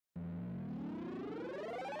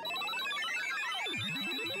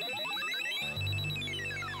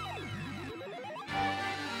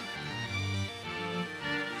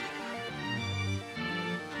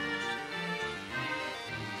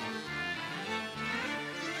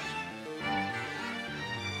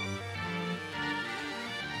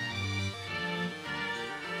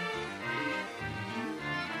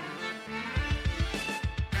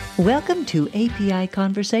Welcome to API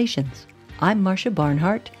Conversations. I'm Marsha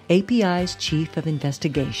Barnhart, API's Chief of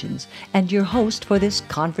Investigations, and your host for this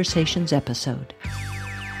Conversations episode.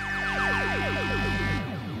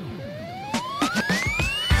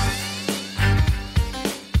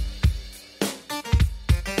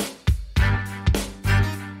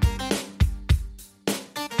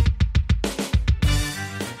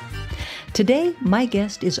 Today, my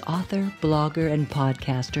guest is author, blogger, and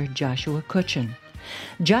podcaster Joshua Cutchin.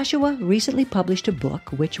 Joshua recently published a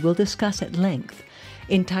book, which we'll discuss at length,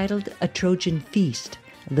 entitled A Trojan Feast,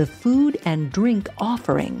 The Food and Drink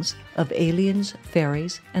Offerings of Aliens,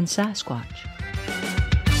 Fairies, and Sasquatch.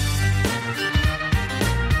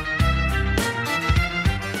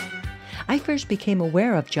 I first became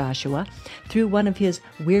aware of Joshua through one of his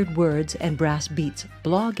Weird Words and Brass Beats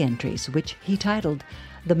blog entries, which he titled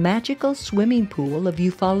The Magical Swimming Pool of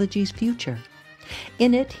Ufology's Future.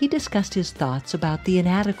 In it, he discussed his thoughts about the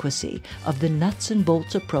inadequacy of the nuts and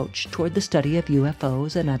bolts approach toward the study of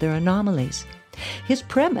UFOs and other anomalies. His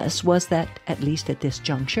premise was that, at least at this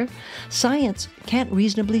juncture, science can't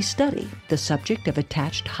reasonably study the subject of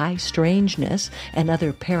attached high strangeness and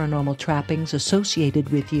other paranormal trappings associated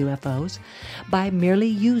with UFOs by merely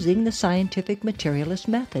using the scientific materialist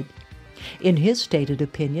method. In his stated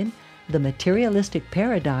opinion, the materialistic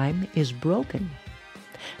paradigm is broken.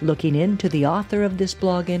 Looking into the author of this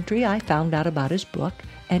blog entry, I found out about his book,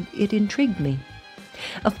 and it intrigued me.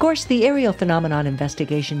 Of course, the Aerial Phenomenon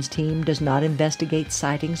Investigations team does not investigate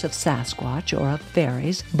sightings of Sasquatch or of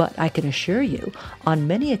fairies, but I can assure you, on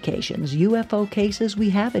many occasions, UFO cases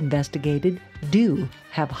we have investigated do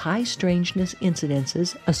have high strangeness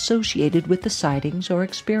incidences associated with the sightings or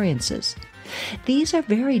experiences. These are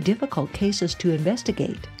very difficult cases to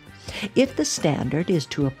investigate. If the standard is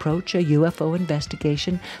to approach a UFO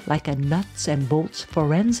investigation like a nuts and bolts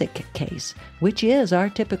forensic case, which is our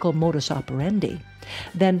typical modus operandi,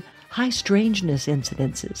 then high strangeness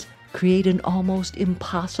incidences create an almost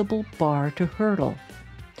impossible bar to hurdle.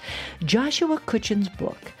 Joshua Cutchin's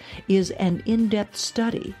book is an in-depth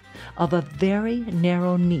study of a very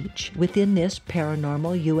narrow niche within this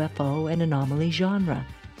paranormal UFO and anomaly genre.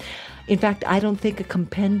 In fact, I don't think a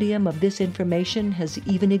compendium of this information has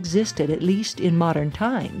even existed, at least in modern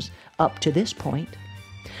times, up to this point.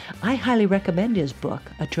 I highly recommend his book,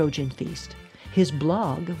 A Trojan Feast, his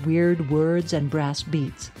blog, Weird Words and Brass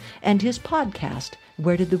Beats, and his podcast,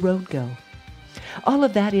 Where Did the Road Go? All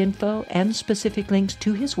of that info and specific links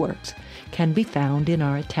to his works can be found in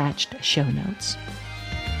our attached show notes.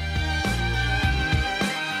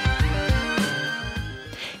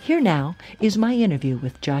 Here now is my interview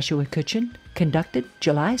with Joshua Cutchin, conducted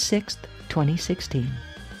July 6, 2016.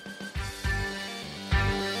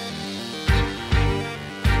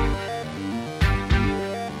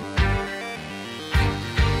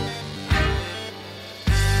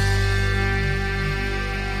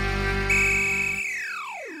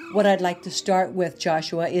 What I'd like to start with,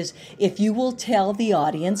 Joshua, is if you will tell the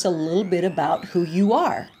audience a little bit about who you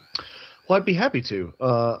are. Well, I'd be happy to.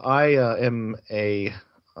 I am a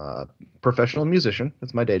professional musician.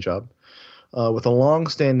 It's my day job, with a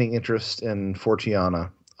long-standing interest in forteana.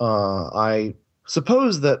 I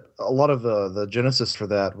suppose that a lot of the genesis for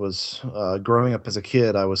that was growing up as a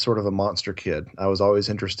kid. I was sort of a monster kid. I was always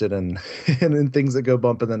interested in in things that go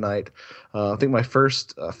bump in the night. I think my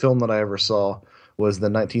first film that I ever saw was the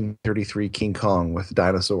 1933 King Kong with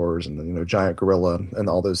dinosaurs and giant gorilla and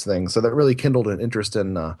all those things. So that really kindled an interest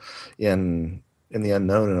in the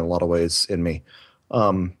unknown in a lot of ways in me.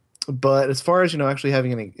 But as far as, actually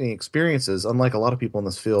having any experiences, unlike a lot of people in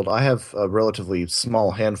this field, I have a relatively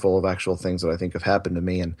small handful of actual things that I think have happened to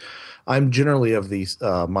me. And I'm generally of the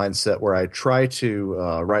mindset where I try to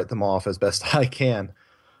write them off as best I can.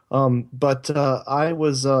 But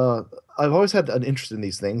I've always had an interest in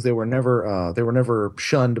these things. They were never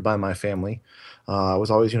shunned by my family. I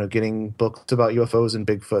was always, getting books about UFOs and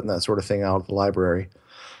Bigfoot and that sort of thing out of the library.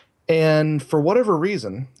 And for whatever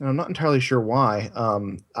reason, and I'm not entirely sure why,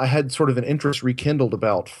 I had sort of an interest rekindled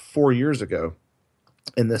about 4 years ago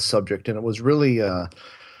in this subject, and it was really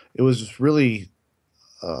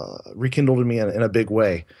rekindled in me in a big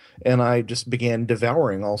way. And I just began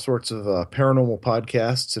devouring all sorts of paranormal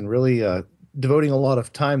podcasts and really devoting a lot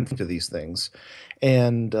of time to these things.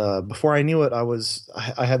 And before I knew it,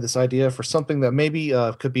 I had this idea for something that maybe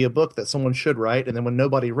could be a book that someone should write. And then when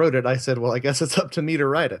nobody wrote it, I said, well, I guess it's up to me to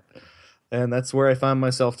write it. And that's where I find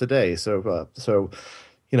myself today. So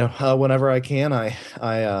whenever I can,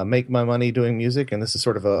 I make my money doing music. And this is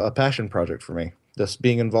sort of a passion project for me, just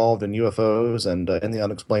being involved in UFOs and the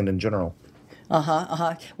unexplained in general. Uh-huh,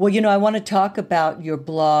 uh-huh. Well, I want to talk about your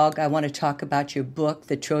blog. I want to talk about your book,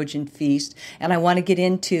 The Trojan Feast, and I want to get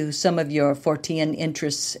into some of your fortean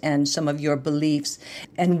interests and some of your beliefs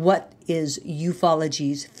and what is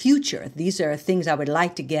ufology's future. These are things I would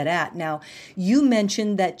like to get at. Now, you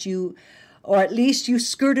mentioned that or at least you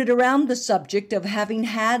skirted around the subject of having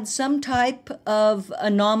had some type of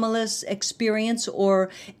anomalous experience or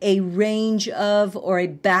a range of or a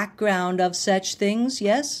background of such things,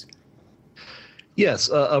 yes? Yes,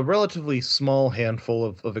 a relatively small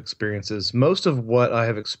handful of experiences. Most of what I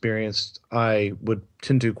have experienced, I would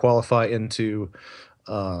tend to qualify into,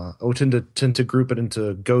 I would tend to group it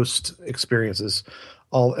into ghost experiences.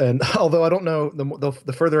 And although I don't know,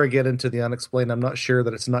 the further I get into the unexplained, I'm not sure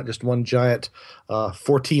that it's not just one giant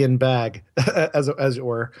Fortean bag, as it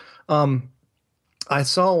were. I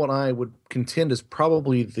saw what I would contend is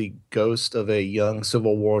probably the ghost of a young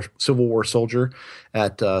Civil War soldier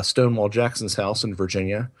at Stonewall Jackson's house in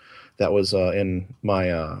Virginia. That was in my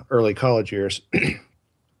early college years.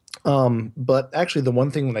 But actually, the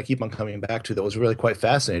one thing that I keep on coming back to that was really quite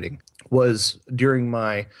fascinating was during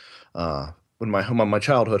my when my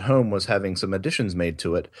childhood home was having some additions made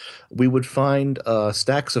to it, we would find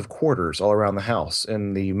stacks of quarters all around the house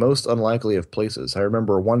in the most unlikely of places. I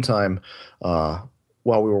remember one time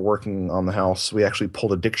while we were working on the house, we actually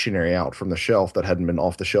pulled a dictionary out from the shelf that hadn't been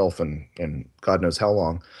off the shelf in God knows how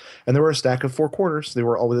long. And there were a stack of four quarters. They'd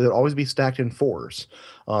always be stacked in fours.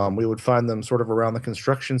 We would find them sort of around the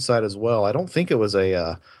construction site as well. I don't think it was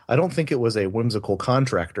a whimsical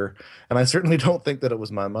contractor, and I certainly don't think that it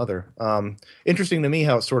was my mother. Interesting to me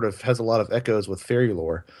how it sort of has a lot of echoes with fairy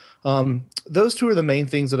lore. Those two are the main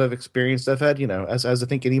things that I've experienced. I've had, as I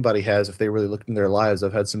think anybody has, if they really looked in their lives,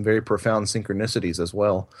 I've had some very profound synchronicities as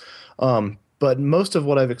well. But most of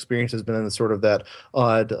what I've experienced has been in the sort of that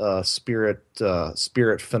odd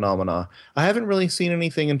spirit phenomena. I haven't really seen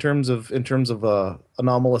anything in terms of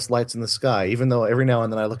anomalous lights in the sky. Even though every now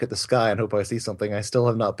and then I look at the sky and hope I see something, I still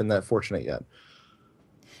have not been that fortunate yet.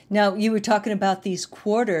 Now, you were talking about these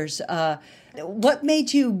quarters. What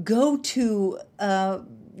made you go to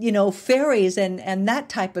fairies and that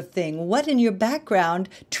type of thing? What in your background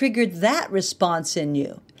triggered that response in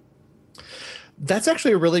you? That's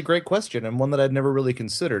actually a really great question and one that I'd never really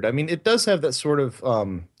considered. I mean, it does have that sort of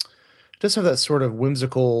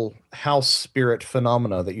whimsical house spirit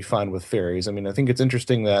phenomena that you find with fairies. I mean, I think it's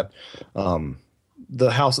interesting that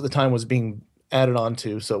the house at the time was being added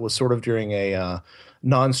onto, so it was sort of during a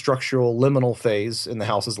non-structural liminal phase in the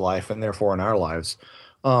house's life and therefore in our lives.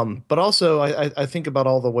 But also, I think about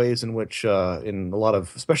all the ways in which, in a lot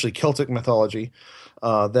of, especially Celtic mythology,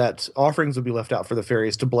 that offerings would be left out for the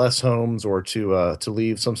fairies to bless homes or to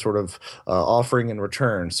leave some sort of offering in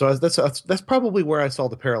return. So that's probably where I saw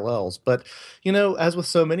the parallels. But as with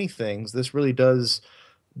so many things, this really does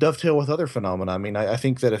dovetail with other phenomena. I mean, I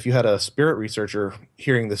think that if you had a spirit researcher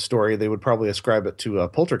hearing this story, they would probably ascribe it to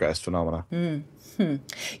poltergeist phenomena.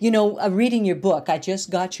 Reading your book, I just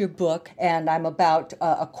got your book, and I'm about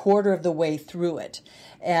a quarter of the way through it.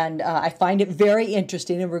 And I find it very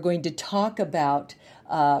interesting, and we're going to talk about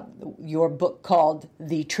your book called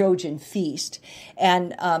The Trojan Feast.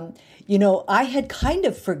 And, I had kind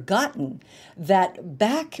of forgotten that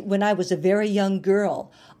back when I was a very young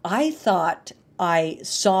girl, I thought I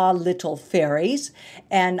saw little fairies,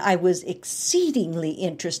 and I was exceedingly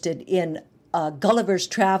interested in Gulliver's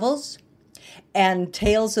Travels and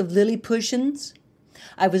Tales of Lilliputians.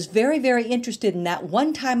 I was very, very interested in that.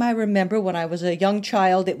 One time I remember when I was a young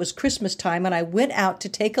child, it was Christmas time, and I went out to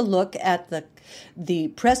take a look at the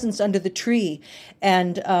presents under the tree.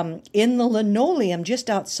 And in the linoleum just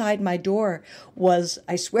outside my door was,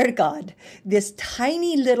 I swear to God, this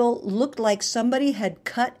tiny little, looked like somebody had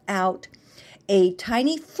cut out a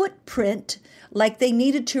tiny footprint, like they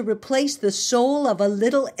needed to replace the sole of a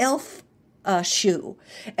little elf shoe.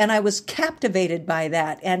 And I was captivated by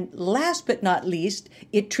that. And last but not least,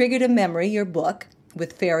 it triggered a memory, your book,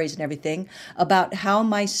 with fairies and everything, about how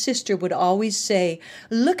my sister would always say,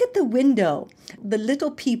 look at the window. The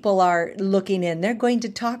little people are looking in. They're going to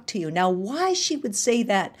talk to you. Now, why she would say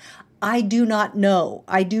that, I do not know.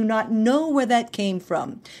 I do not know where that came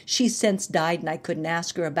from. She's since died, and I couldn't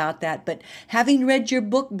ask her about that. But having read your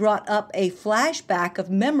book brought up a flashback of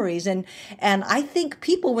memories. And I think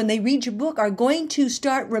people, when they read your book, are going to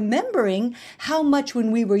start remembering how much when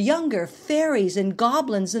we were younger, fairies and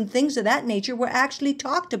goblins and things of that nature were actually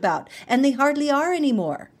talked about. And they hardly are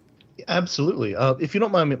anymore. Absolutely. If you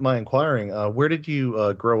don't mind my inquiring, where did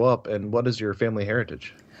you grow up and what is your family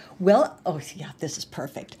heritage? Well, this is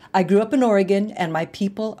perfect. I grew up in Oregon, and my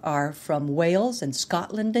people are from Wales and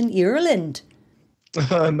Scotland and Ireland.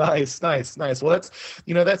 Nice, nice, nice. Well,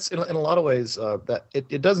 that's in a lot of ways that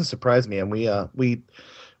it doesn't surprise me, and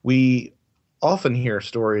we often hear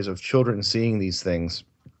stories of children seeing these things.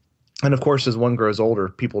 And of course, as one grows older,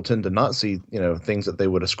 people tend to not see, things that they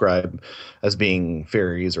would ascribe as being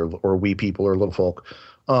fairies or wee people or little folk.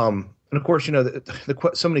 And of course,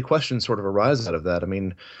 so many questions sort of arise out of that. I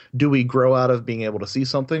mean, do we grow out of being able to see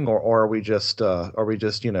something, or are we just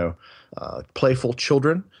playful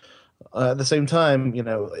children? At the same time,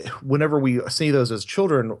 whenever we see those as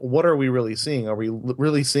children, what are we really seeing? Are we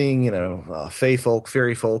really seeing, fey folk,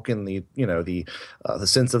 fairy folk in the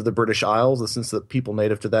sense of the British Isles, the sense that people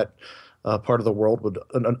native to that part of the world would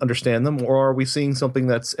understand them, or are we seeing something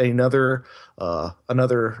that's another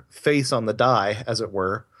face on the die, as it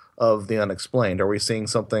were, of the unexplained? Are we seeing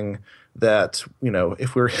something that,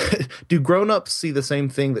 if we're do grown-ups see the same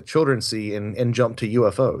thing that children see and jump to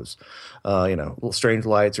UFOs, little strange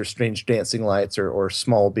lights or strange dancing lights or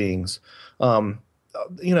small beings?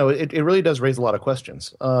 It really does raise a lot of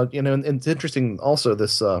questions. And it's interesting also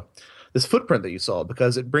this footprint that you saw,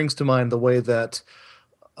 because it brings to mind the way that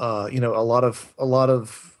a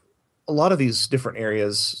lot of these different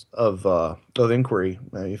areas of inquiry,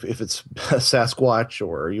 if it's Sasquatch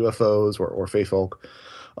or UFOs or Fey folk,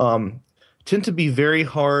 tend to be very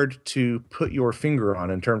hard to put your finger on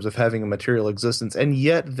in terms of having a material existence, and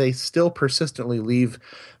yet they still persistently leave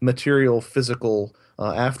material, physical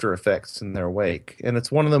after effects in their wake. And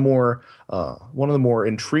it's one of the more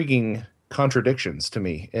intriguing contradictions to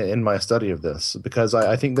me in my study of this, because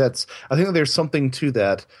I think that there's something to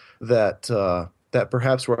that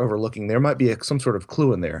perhaps we're overlooking. There might be some sort of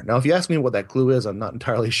clue in there. Now, if you ask me what that clue is, I'm not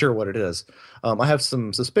entirely sure what it is. I have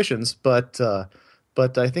some suspicions, but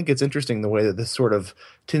I think it's interesting the way that this sort of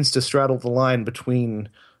tends to straddle the line between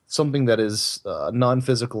something that is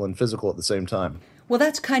non-physical and physical at the same time. Well,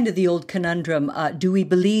 that's kind of the old conundrum. Do we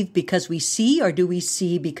believe because we see, or do we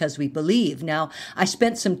see because we believe? Now, I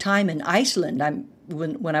spent some time in Iceland.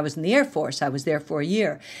 When I was in the Air Force, I was there for a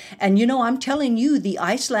year. And, I'm telling you, the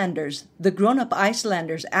Icelanders, the grown-up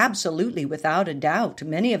Icelanders, absolutely, without a doubt,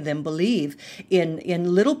 many of them believe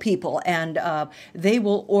in little people. And they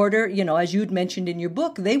will order, as you'd mentioned in your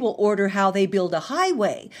book, they will order how they build a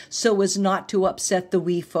highway so as not to upset the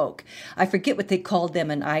wee folk. I forget what they called them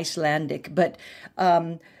in Icelandic, but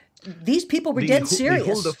these people were dead serious.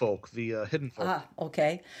 The Hulda folk, the hidden folk.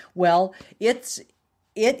 Okay. Well,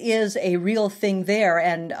 it is a real thing there.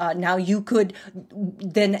 And now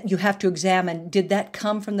then you have to examine, did that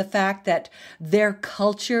come from the fact that their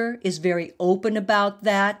culture is very open about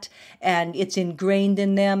that and it's ingrained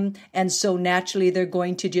in them? And so naturally they're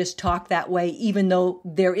going to just talk that way, even though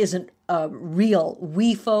there isn't real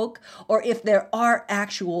wee folk, or if there are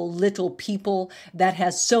actual little people that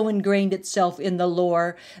has so ingrained itself in the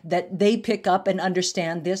lore that they pick up and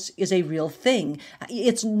understand this is a real thing.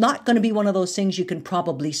 It's not going to be one of those things you can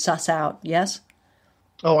probably suss out. Yes?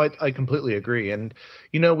 Oh, I completely agree. And,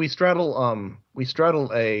 we straddle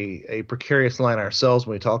a precarious line ourselves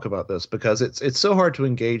when we talk about this, because it's so hard to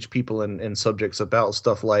engage people in subjects about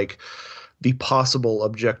stuff like the possible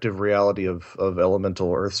objective reality of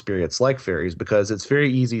elemental earth spirits like fairies, because it's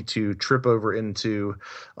very easy to trip over into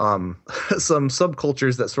some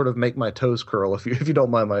subcultures that sort of make my toes curl, if you don't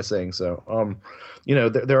mind my saying so.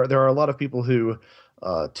 There are a lot of people who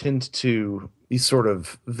tend to these sort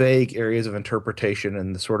of vague areas of interpretation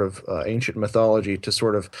and the sort of ancient mythology to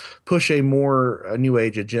sort of push a more New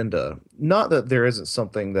Age agenda. Not that there isn't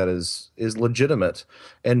something that is legitimate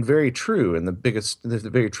and very true in the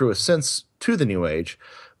very truest sense to the New Age,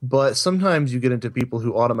 but sometimes you get into people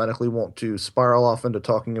who automatically want to spiral off into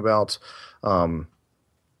talking about the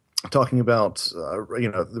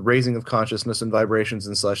raising of consciousness and vibrations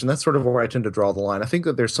and such. And that's sort of where I tend to draw the line. I think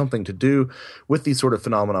that there's something to do with these sort of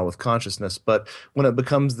phenomena with consciousness, but when it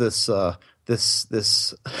becomes this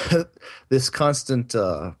this constant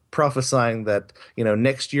prophesying that,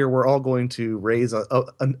 next year we're all going to raise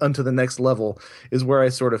unto the next level, is where I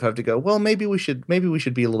sort of have to go, well, maybe we should be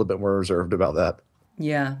a little bit more reserved about that.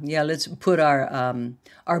 Yeah. Let's put our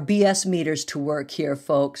BS meters to work here,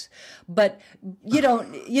 folks. But you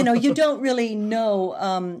don't really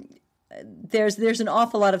know. There's an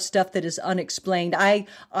awful lot of stuff that is unexplained. I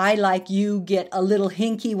like you get a little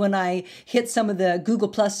hinky when I hit some of the Google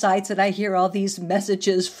Plus sites and I hear all these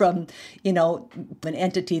messages from an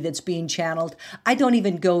entity that's being channeled. I don't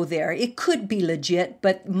even go there. It could be legit,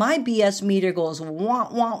 but my BS meter goes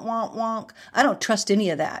wonk wonk wonk wonk. I don't trust any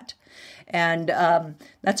of that. And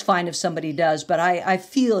that's fine if somebody does, but I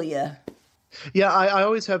feel you. Yeah, I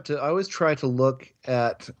always try to look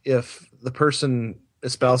at if the person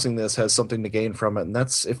espousing this has something to gain from it, and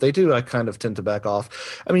that's if they do, I kind of tend to back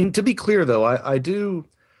off. I mean, to be clear though, I do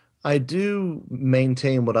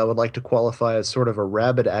maintain what I would like to qualify as sort of a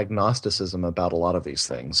rabid agnosticism about a lot of these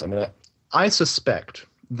things. I mean, I suspect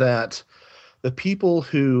that the people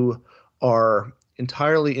who are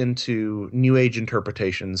entirely into New Age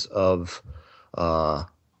interpretations of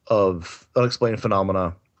unexplained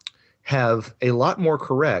phenomena have a lot more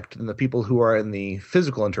correct than the people who are in the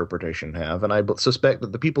physical interpretation have. And I suspect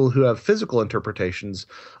that the people who have physical interpretations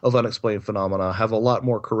of unexplained phenomena have a lot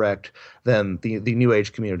more correct than the New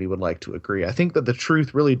Age community would like to agree. I think that the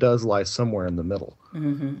truth really does lie somewhere in the middle.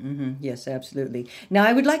 Yes, absolutely. Now,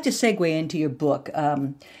 I would like to segue into your book.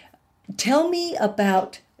 Tell me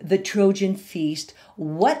about the Trojan Feast.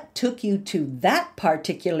 What took you to that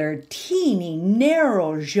particular teeny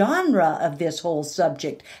narrow genre of this whole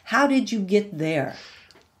subject? How did you get there?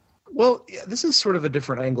 Well, yeah, this is sort of a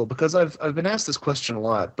different angle because I've been asked this question a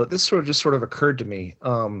lot, but this sort of occurred to me.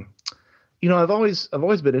 I've always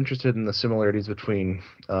been interested in the similarities between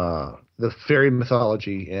the fairy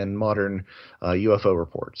mythology and modern UFO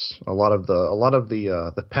reports. A lot of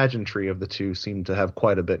the pageantry of the two seem to have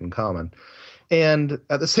quite a bit in common. And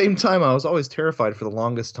at the same time, I was always terrified for the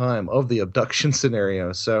longest time of the abduction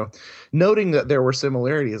scenario. So noting that there were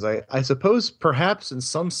similarities, I suppose perhaps in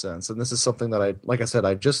some sense, and this is something that like I said,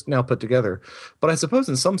 I just now put together, but I suppose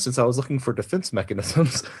in some sense I was looking for defense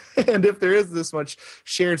mechanisms. And if there is this much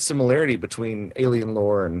shared similarity between alien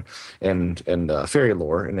lore and fairy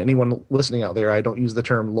lore, and anyone listening out there, I don't use the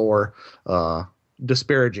term lore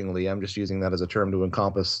disparagingly. I'm just using that as a term to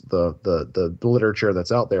encompass the literature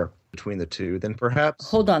that's out there between the two, then perhaps...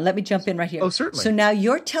 Hold on, let me jump in right here. Oh, certainly. So now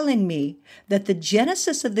you're telling me that the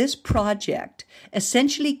genesis of this project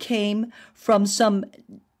essentially came from some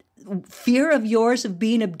fear of yours of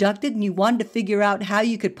being abducted, and you wanted to figure out how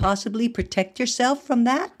you could possibly protect yourself from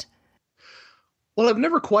that? Well, I've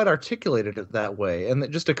never quite articulated it that way, and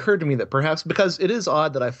it just occurred to me that perhaps, because it is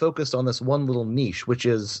odd that I focused on this one little niche, which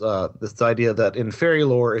is this idea that in fairy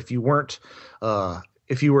lore, if you were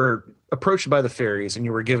approached by the fairies and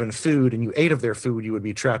you were given food and you ate of their food, you would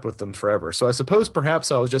be trapped with them forever. So I suppose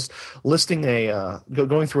perhaps I was just listing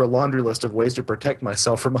going through a laundry list of ways to protect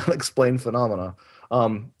myself from unexplained phenomena.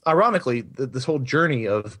 Ironically, this whole journey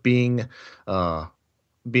of being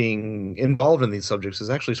involved in these subjects has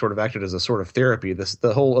actually sort of acted as a sort of therapy.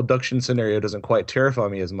 The whole abduction scenario doesn't quite terrify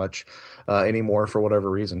me as much anymore for whatever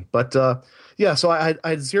reason. But so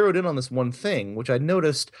I zeroed in on this one thing, which I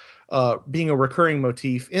noticed being a recurring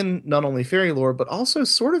motif in not only fairy lore but also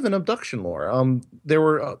sort of in abduction lore.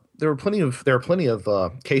 There are plenty of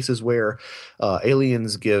cases where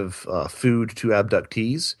aliens give food to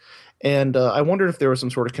abductees, and I wondered if there was some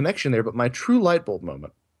sort of connection there. But my true light bulb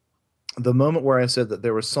moment, the moment where I said that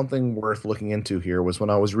there was something worth looking into here, was when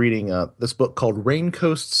I was reading this book called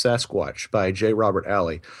Raincoast Sasquatch by J. Robert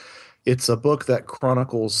Alley. It's a book that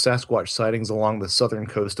chronicles Sasquatch sightings along the southern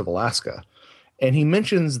coast of Alaska. And he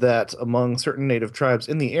mentions that among certain native tribes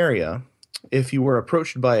in the area, if you were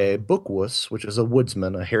approached by a bookwuss, which is a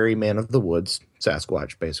woodsman, a hairy man of the woods,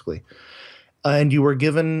 Sasquatch basically, and you were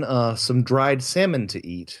given some dried salmon to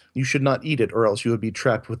eat, you should not eat it or else you would be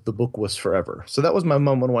trapped with the bookwuss forever. So that was my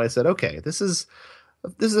moment when I said, okay, this is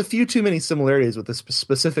a few too many similarities with this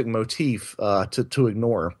specific motif to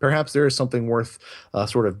ignore. Perhaps there is something worth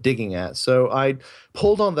sort of digging at. So I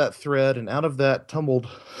pulled on that thread, and out of that tumbled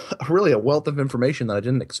really a wealth of information that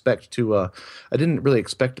I didn't really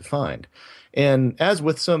expect to find. And as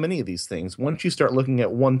with so many of these things, once you start looking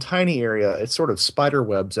at one tiny area, it sort of spider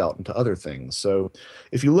webs out into other things. So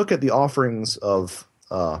if you look at the offerings of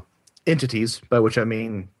entities, by which I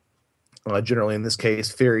mean generally in this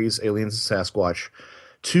case fairies, aliens, Sasquatch,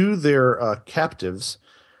 to their captives,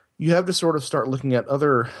 you have to sort of start looking at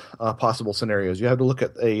other possible scenarios. You have to look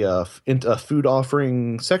at a food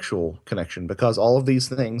offering sexual connection, because all of these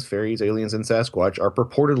things, fairies, aliens, and Sasquatch, are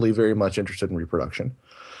purportedly very much interested in reproduction.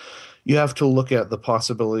 You have to look at the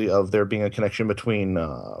possibility of there being a connection between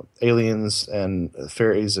aliens and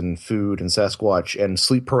fairies and food and Sasquatch and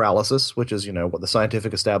sleep paralysis, which is, what the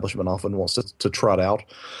scientific establishment often wants to trot out.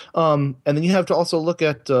 And then you have to also look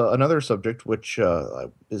at another subject, which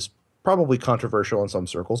is probably controversial in some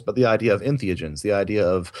circles, but the idea of entheogens, the idea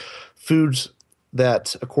of foods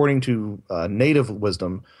that, according to native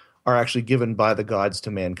wisdom, are actually given by the gods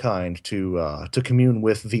to mankind to commune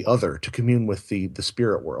with the other, to commune with the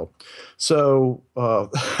spirit world. So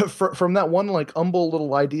from that one humble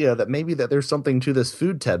little idea that maybe that there's something to this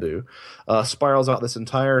food taboo, spirals out this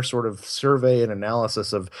entire sort of survey and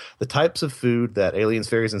analysis of the types of food that aliens,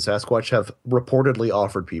 fairies, and Sasquatch have reportedly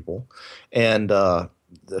offered people, and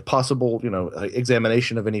the possible,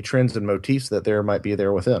 examination of any trends and motifs that there might be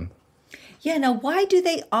there within. Yeah, now why do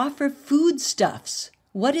they offer foodstuffs?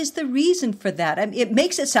 What is the reason for that? I mean, it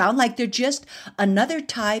makes it sound like they're just another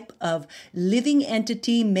type of living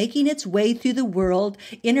entity making its way through the world,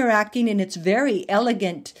 interacting in its very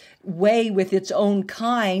elegant way with its own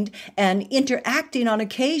kind, and interacting on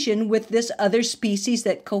occasion with this other species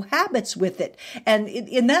that cohabits with it. And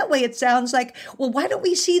in that way, it sounds like, well, why don't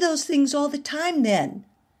we see those things all the time then?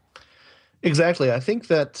 Exactly. I think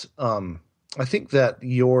that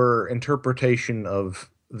your interpretation of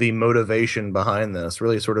the motivation behind this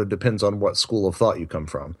really sort of depends on what school of thought you come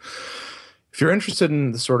from. If you're interested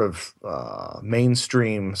in the sort of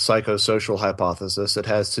mainstream psychosocial hypothesis, it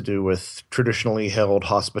has to do with traditionally held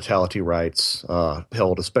hospitality rights,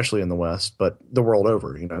 held especially in the West, but the world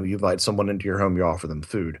over. You invite someone into your home, you offer them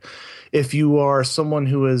food. If you are someone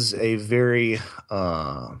who is a very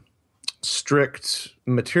strict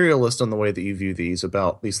materialist on the way that you view these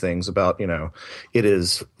things about, it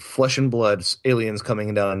is flesh and blood aliens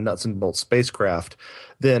coming down in nuts and bolts spacecraft,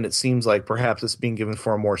 then it seems like perhaps it's being given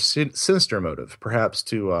for a more sinister motive, perhaps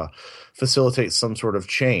to facilitate some sort of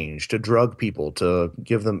change, to drug people, to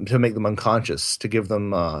make them unconscious, to give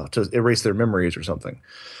them to erase their memories or something.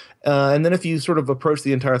 And then if you sort of approach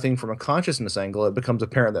the entire thing from a consciousness angle, it becomes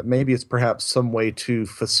apparent that maybe it's perhaps some way to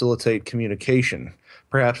facilitate communication.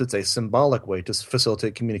 Perhaps it's a symbolic way to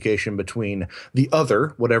facilitate communication between the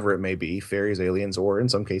other, whatever it may be, fairies, aliens, or in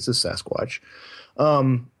some cases Sasquatch,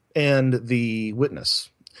 and the witness.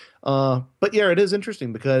 But yeah, it is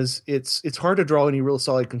interesting because it's hard to draw any real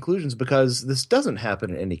solid conclusions because this doesn't happen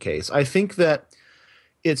in any case. I think that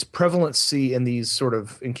its prevalency in these sort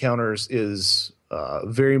of encounters is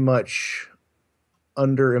very much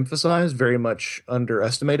underemphasized, very much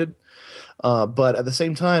underestimated. But at the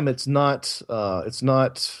same time, it's not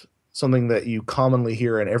something that you commonly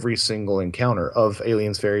hear in every single encounter of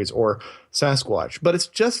aliens, fairies, or Sasquatch. But it's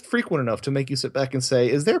just frequent enough to make you sit back and say,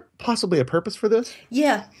 is there possibly a purpose for this?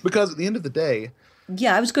 Yeah. Because at the end of the day,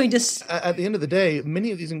 yeah, I was going to... At the end of the day,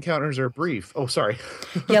 many of these encounters are brief. Oh, sorry.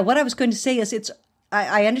 Yeah, what I was going to say is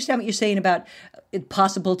I understand what you're saying about it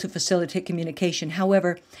possible to facilitate communication.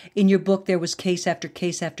 However, in your book, there was case after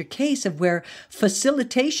case after case of where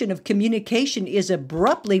facilitation of communication is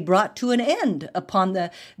abruptly brought to an end upon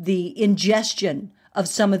the ingestion of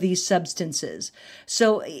some of these substances.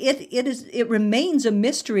 So it remains a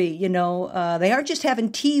mystery. They aren't just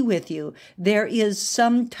having tea with you. There is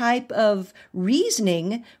some type of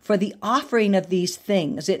reasoning for the offering of these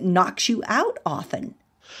things. It knocks you out often.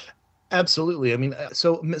 Absolutely. I mean,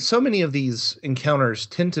 so many of these encounters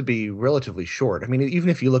tend to be relatively short. I mean, even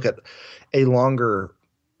if you look at a longer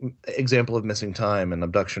example of missing time and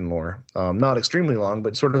abduction lore, not extremely long,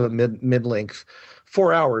 but sort of a mid-length,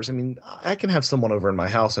 4 hours. I mean, I can have someone over in my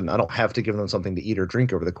house and I don't have to give them something to eat or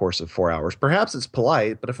drink over the course of 4 hours. Perhaps it's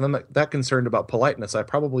polite, but if I'm not that concerned about politeness, I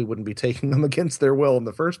probably wouldn't be taking them against their will in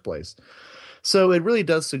the first place. So it really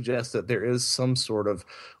does suggest that there is some sort of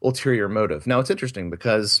ulterior motive. Now, it's interesting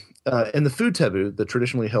because in the food taboo, the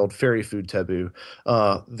traditionally held fairy food taboo,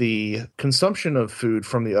 the consumption of food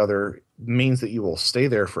from the other means that you will stay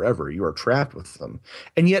there forever. You are trapped with them.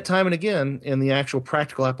 And yet, time and again, in the actual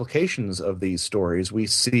practical applications of these stories, we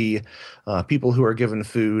see people who are given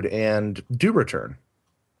food and do return.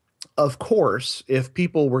 Of course, if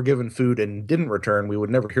people were given food and didn't return, we would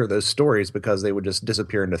never hear those stories because they would just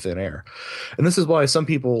disappear into thin air. And this is why some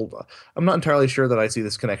people, I'm not entirely sure that I see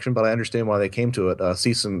this connection, but I understand why they came to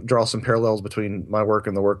it, draw some parallels between my work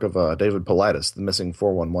and the work of David Paulides, the missing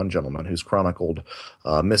 411 gentleman who's chronicled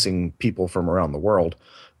missing people from around the world.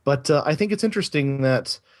 But I think it's interesting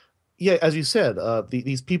that, yeah, as you said,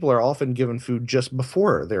 these people are often given food just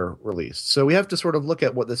before they're released. So we have to sort of look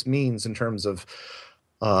at what this means in terms of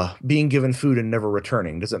being given food and never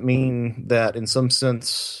returning. Does it mean that in some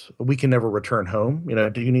sense we can never return home?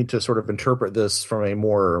 Do you need to sort of interpret this from a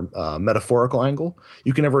more metaphorical angle?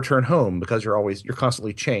 You can never return home because you're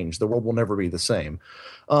constantly changed. The world will never be the same.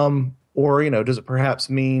 Or does it perhaps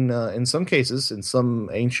mean in some cases, in some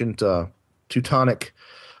ancient Teutonic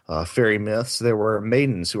fairy myths, there were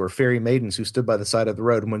maidens who were fairy maidens who stood by the side of the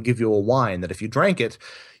road and would give you a wine that if you drank it,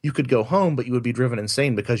 you could go home, but you would be driven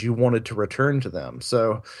insane because you wanted to return to them.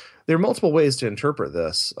 So there are multiple ways to interpret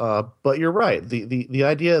this. But you're right. The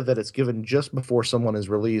idea that it's given just before someone is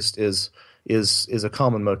released is a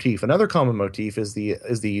common motif. Another common motif is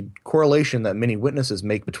the correlation that many witnesses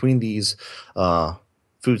make between these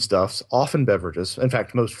foodstuffs, often beverages, in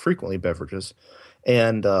fact, most frequently beverages,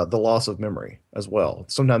 and the loss of memory as well.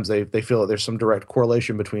 Sometimes they feel that there's some direct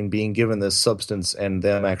correlation between being given this substance and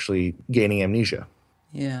them actually gaining amnesia.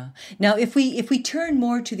 Yeah. Now, if we turn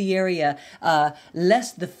more to the area,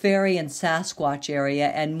 less the fairy and Sasquatch area,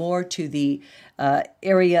 and more to the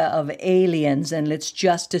area of aliens, and let's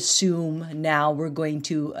just assume now we're going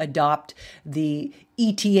to adopt the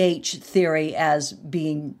ETH theory as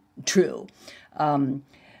being true.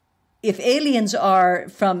 If aliens are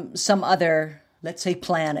from some other, let's say,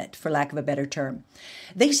 planet, for lack of a better term,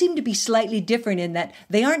 they seem to be slightly different in that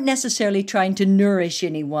they aren't necessarily trying to nourish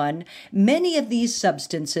anyone. Many of these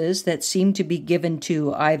substances that seem to be given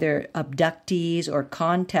to either abductees or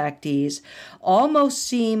contactees almost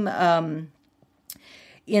seem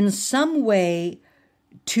in some way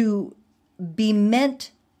to be meant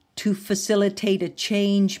to facilitate a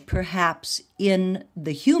change perhaps in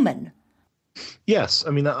the human. Yes,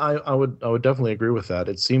 I mean, I would definitely agree with that.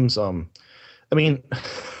 It seems, I mean,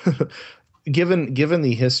 given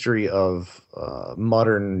the history of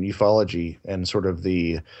modern ufology and sort of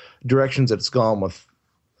the directions that it's gone with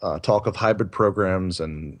talk of hybrid programs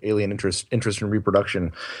and alien interest in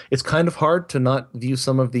reproduction, it's kind of hard to not view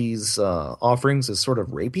some of these offerings as sort of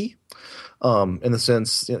rapey. In the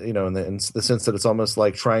sense, in the sense that it's almost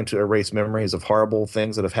like trying to erase memories of horrible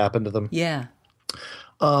things that have happened to them. Yeah.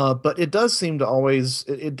 But it does seem to always,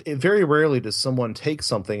 it very rarely does someone take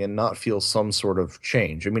something and not feel some sort of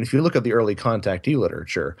change. I mean, if you look at the early contactee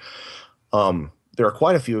literature, there are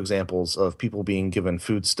quite a few examples of people being given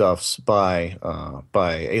foodstuffs by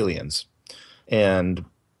aliens, and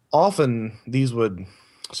often these would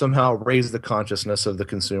somehow raise the consciousness of the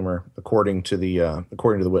consumer, according to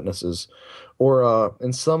the witnesses, or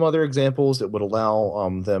in some other examples, it would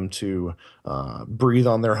allow them to breathe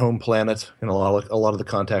on their home planet. And a lot of the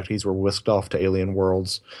contactees were whisked off to alien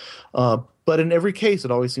worlds. But in every case,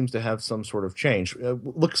 it always seems to have some sort of change.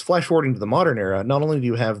 Flash forwarding to the modern era, not only do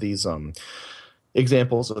you have these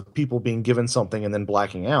examples of people being given something and then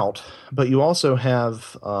blacking out, but you also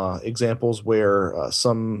have examples where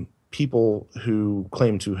some people who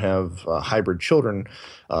claim to have hybrid children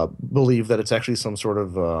believe that it's actually some sort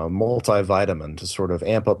of multivitamin to sort of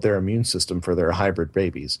amp up their immune system for their hybrid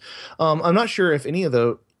babies. I'm not sure if any of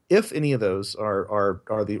those are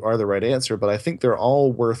the right answer, but I think they're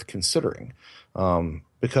all worth considering.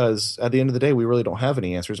 Because at the end of the day, we really don't have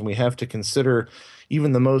any answers, and we have to consider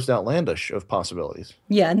even the most outlandish of possibilities.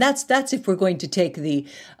 Yeah, and that's if we're going to take the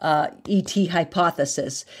ET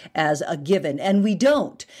hypothesis as a given, and we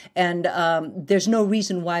don't. And there's no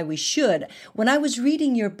reason why we should. When I was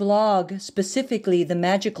reading your blog, specifically The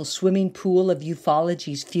Magical Swimming Pool of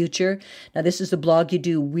Ufology's Future, now this is the blog you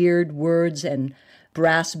do, Weird Words and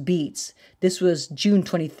Brass Beats. This was June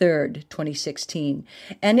 23rd, 2016.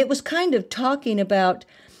 And it was kind of talking about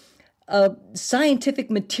scientific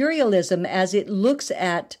materialism as it looks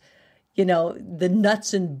at, the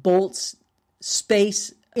nuts and bolts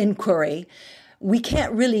space inquiry. We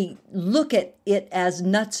can't really look at it as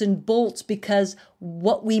nuts and bolts because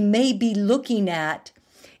what we may be looking at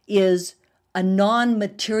is a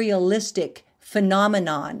non-materialistic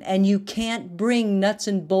phenomenon, and you can't bring nuts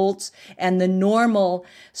and bolts and the normal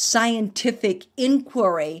scientific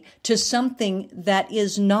inquiry to something that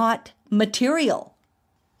is not material.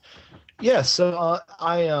 Yes, so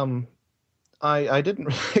I didn't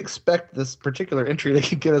really expect this particular entry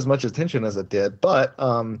to get as much attention as it did, but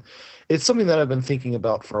it's something that I've been thinking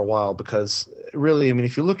about for a while, because really, I mean,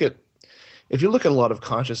 if you look at a lot of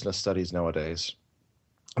consciousness studies nowadays,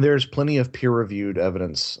 there's plenty of peer-reviewed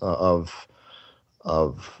evidence of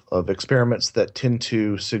experiments that tend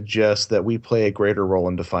to suggest that we play a greater role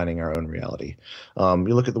in defining our own reality.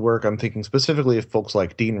 You look at the work, I'm thinking specifically of folks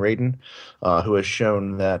like Dean Radin, who has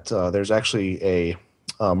shown that there's actually a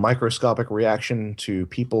microscopic reaction to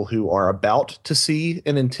people who are about to see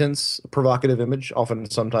an intense, provocative image.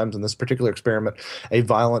 Often, sometimes in this particular experiment, a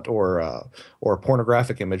violent or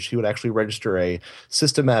pornographic image. He would actually register a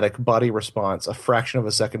systematic body response a fraction of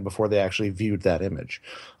a second before they actually viewed that image.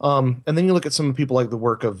 And then you look at some people like the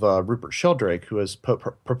work of Rupert Sheldrake, who has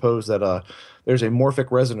proposed that there's a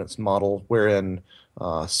morphic resonance model wherein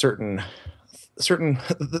certain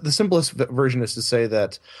the simplest version is to say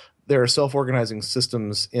that there are self-organizing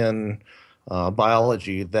systems in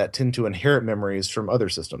biology that tend to inherit memories from other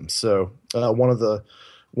systems. So one of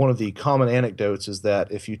the common anecdotes is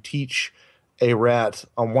that if you teach a rat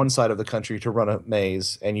on one side of the country to run a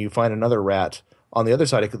maze and you find another rat on the other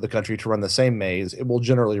side of the country to run the same maze, it will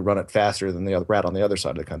generally run it faster than the other rat on the other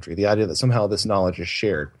side of the country. The idea that somehow this knowledge is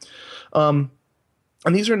shared. And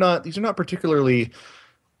these are not particularly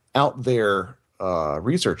out there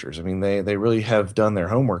researchers. I mean, they really have done their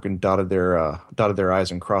homework and dotted their I's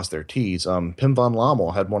and crossed their T's. Pim von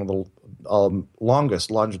Lommel had one of the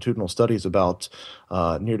longest longitudinal studies about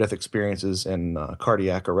near-death experiences in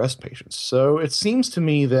cardiac arrest patients. So it seems to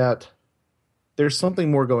me that there's something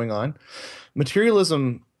more going on.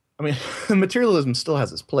 Materialism, I mean, materialism still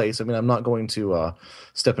has its place. I mean, I'm not going to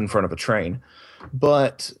step in front of a train,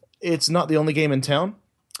 but it's not the only game in town.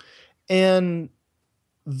 And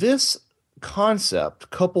this concept,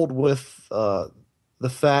 coupled with the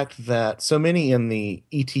fact that so many in the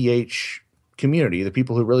ETH community, the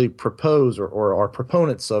people who really propose or are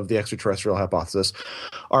proponents of the extraterrestrial hypothesis,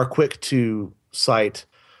 are quick to cite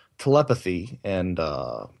telepathy and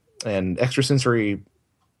extrasensory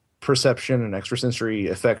perception and extrasensory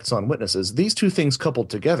effects on witnesses. These two things coupled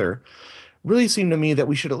together really seem to me that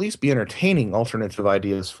we should at least be entertaining alternative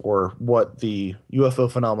ideas for what the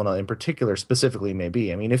UFO phenomena in particular specifically may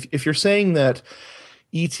be. I mean, if you're saying that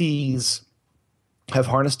ETs have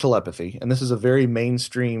harnessed telepathy, and this is a very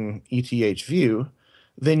mainstream ETH view,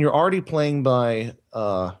 then you're already playing by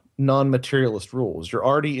non-materialist rules. You're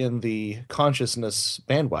already in the consciousness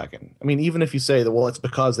bandwagon. I mean, even if you say that, well, it's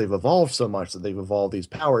because they've evolved so much that they've evolved these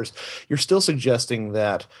powers, you're still suggesting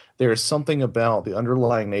that there is something about the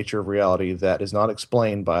underlying nature of reality that is not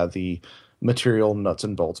explained by the material nuts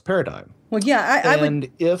and bolts paradigm. Well, yeah,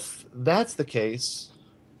 and if that's the case,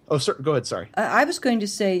 go ahead. Sorry, I was going to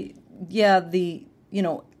say, yeah,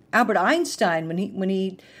 Albert Einstein, when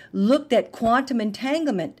he looked at quantum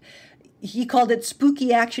entanglement, he called it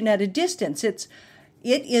spooky action at a distance. It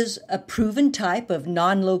is a proven type of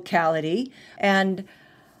non-locality. And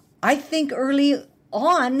I think early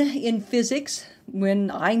on in physics,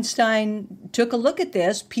 when Einstein took a look at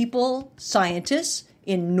this, scientists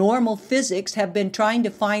in normal physics have been trying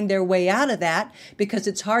to find their way out of that because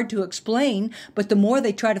it's hard to explain. But the more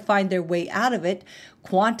they try to find their way out of it,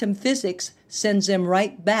 quantum physics sends them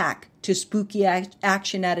right back to spooky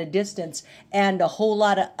action at a distance and a whole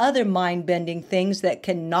lot of other mind-bending things that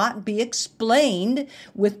cannot be explained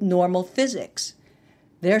with normal physics.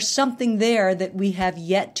 There's something there that we have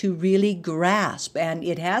yet to really grasp, and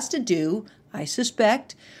it has to do, I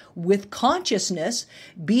suspect, with consciousness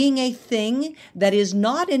being a thing that is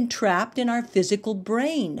not entrapped in our physical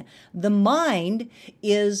brain. The mind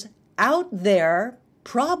is out there,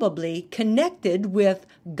 probably connected with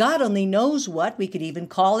God only knows what. We could even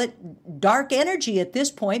call it dark energy at this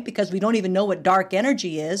point because we don't even know what dark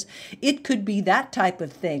energy is. It could be that type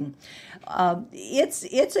of thing.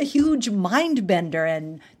 It's a huge mind bender,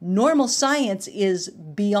 and normal science is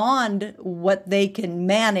beyond what they can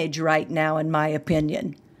manage right now, in my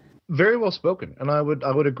opinion. Very well spoken, and I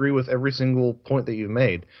would agree with every single point that you've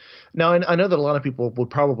made. Now, I know that a lot of people would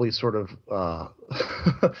probably sort of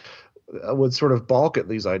balk at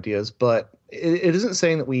these ideas, but it isn't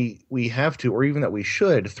saying that we have to, or even that we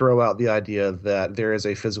should, throw out the idea that there is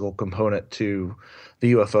a physical component to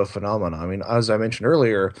the UFO phenomena. I mean, as I mentioned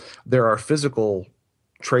earlier, there are physical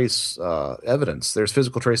trace evidence. There's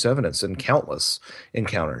physical trace evidence in countless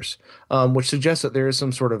encounters, which suggests that there is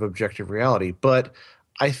some sort of objective reality. But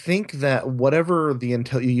I think that whatever the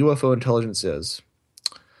UFO intelligence is,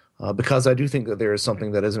 because I do think that there is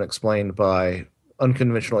something that isn't explained by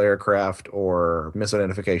unconventional aircraft or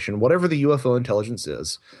misidentification, whatever the UFO intelligence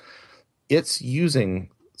is, it's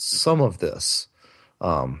using some of this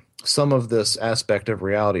aspect of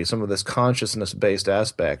reality, some of this consciousness-based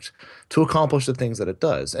aspect to accomplish the things that it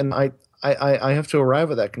does. And I have to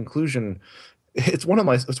arrive at that conclusion. It's one of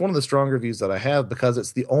the stronger views that I have because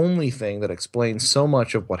it's the only thing that explains so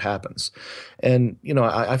much of what happens. And,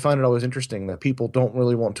 I find it always interesting that people don't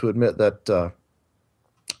really want to admit that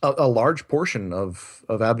a large portion of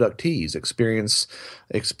abductees experience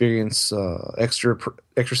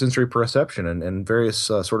extrasensory perception and various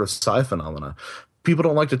sort of psi phenomena. People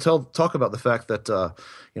don't like to talk about the fact that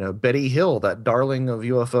Betty Hill, that darling of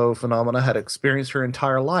UFO phenomena, had experienced her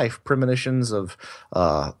entire life premonitions of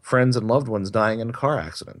friends and loved ones dying in car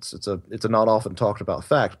accidents. It's a not often talked about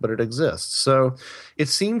fact, but it exists. So it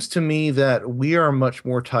seems to me that we are much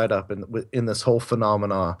more tied up in this whole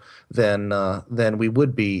phenomena than we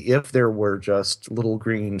would be if there were just little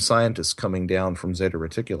green scientists coming down from Zeta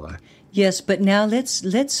Reticuli. Yes, but now let's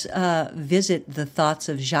visit the thoughts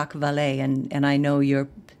of Jacques Vallée, and I know you're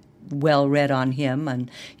well read on him,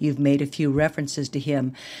 and you've made a few references to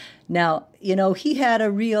him. Now, he had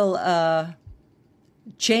a real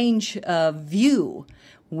change of view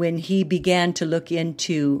when he began to look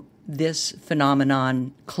into this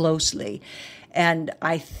phenomenon closely. And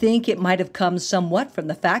I think it might have come somewhat from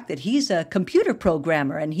the fact that he's a computer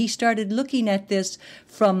programmer, and he started looking at this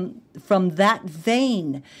from that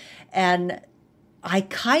vein. And I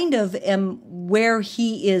kind of am where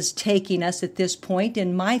he is taking us at this point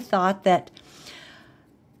in my thought that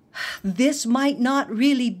this might not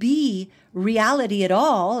really be reality at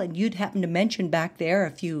all. And you'd happen to mention back there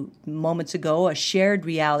a few moments ago a shared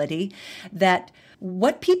reality, that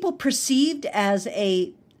what people perceived as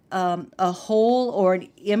a hole or an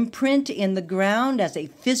imprint in the ground as a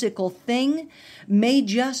physical thing may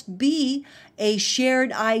just be a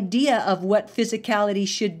shared idea of what physicality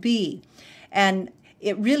should be. And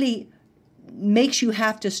it really makes you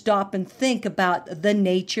have to stop and think about the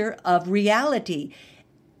nature of reality.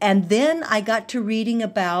 And then I got to reading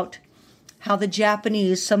about how the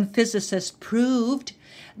Japanese, some physicists, proved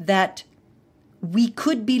that we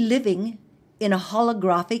could be living in a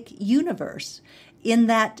holographic universe, in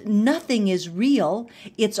that nothing is real.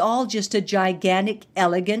 It's all just a gigantic,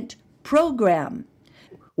 elegant program.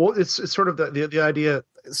 Well, it's sort of the idea,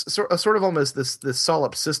 sort of almost this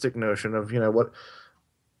solipsistic notion of, what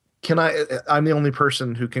I'm the only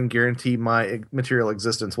person who can guarantee my material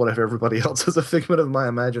existence. What if everybody else is a figment of my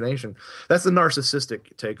imagination? That's the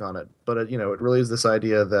narcissistic take on it. But it really is this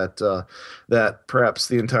idea that that perhaps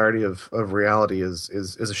the entirety of reality is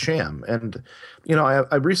a sham. And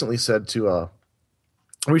I recently said to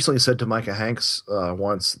Micah Hanks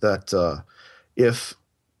once that if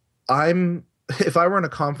I were in a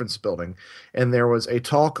conference building and there was a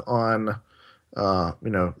talk on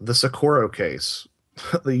the Socorro case,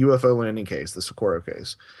 the UFO landing case, the Socorro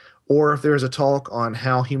case, or if there's a talk on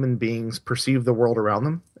how human beings perceive the world around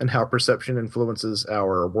them and how perception influences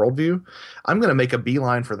our worldview, I'm going to make a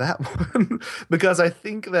beeline for that one because I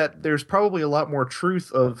think that there's probably a lot more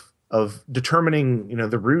truth of determining,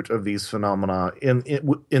 the root of these phenomena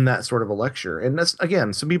in that sort of a lecture. And that's,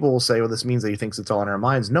 again, some people will say, well, this means that he thinks it's all in our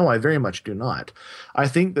minds. No, I very much do not. I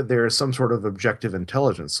think that there is some sort of objective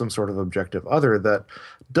intelligence, some sort of objective other that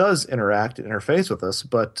does interface with us.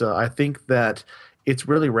 But I think that it's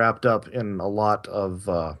really wrapped up in a lot of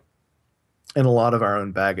our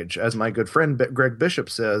own baggage. As my good friend Greg Bishop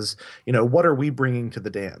says, what are we bringing to the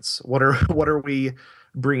dance? What are we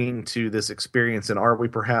bringing to this experience, and are we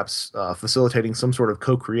perhaps facilitating some sort of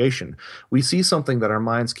co-creation? We see something that our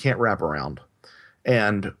minds can't wrap around,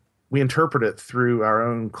 and we interpret it through our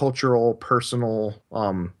own cultural, personal,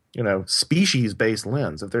 species-based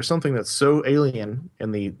lens. If there's something that's so alien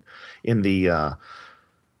in the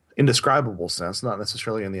indescribable sense, not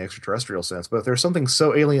necessarily in the extraterrestrial sense, but if there's something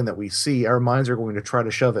so alien that we see, our minds are going to try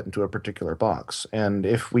to shove it into a particular box. And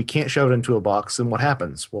if we can't shove it into a box, then what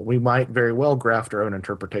happens? Well, we might very well graft our own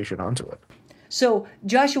interpretation onto it. So,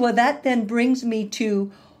 Joshua, that then brings me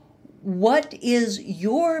to, what is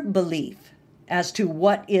your belief as to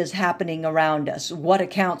what is happening around us? What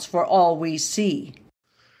accounts for all we see?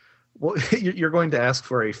 Well, you're going to ask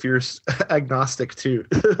for a fierce agnostic to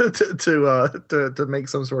make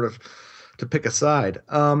some sort of, to pick a side.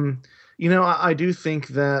 I do think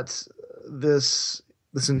that this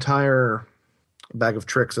entire bag of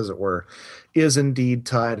tricks, as it were, is indeed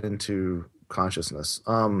tied into consciousness.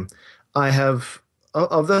 I have,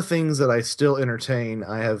 of the things that I still entertain,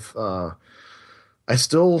 I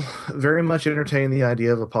still very much entertain the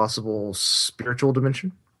idea of a possible spiritual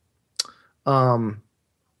dimension.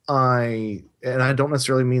 I don't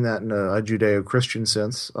necessarily mean that in a Judeo-Christian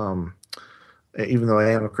sense. Even though I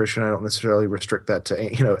am a Christian, I don't necessarily restrict that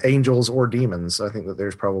to angels or demons. I think that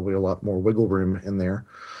there's probably a lot more wiggle room in there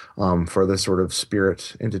for this sort of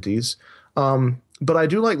spirit entities. But I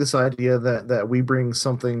do like this idea that we bring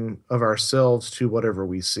something of ourselves to whatever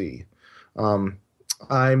we see. I'm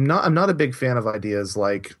not a big fan of ideas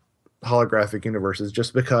like holographic universes,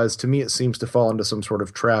 just because to me it seems to fall into some sort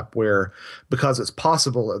of trap where, because it's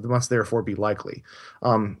possible, it must therefore be likely.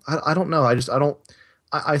 I don't know.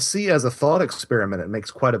 I see as a thought experiment, it makes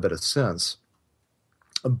quite a bit of sense,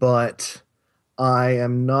 but I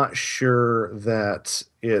am not sure that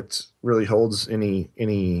it really holds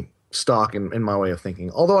any stock in my way of thinking.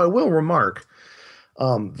 Although I will remark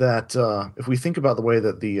that if we think about the way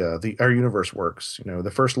that our universe works, the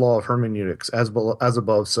first law of hermeneutics, as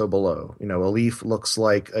above, so below. A leaf looks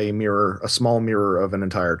like a small mirror of an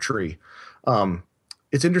entire tree.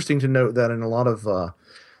 It's interesting to note that in a lot of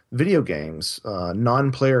video games,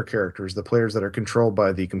 non-player characters, the players that are controlled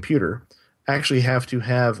by the computer, actually have to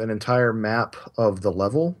have an entire map of the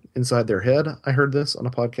level inside their head. I heard this on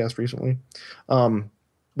a podcast recently.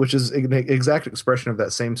 Which is an exact expression of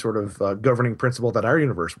that same sort of governing principle that our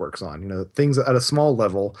universe works on. Things at a small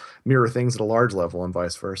level mirror things at a large level and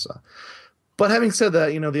vice versa. But having said that,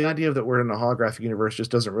 the idea that we're in a holographic universe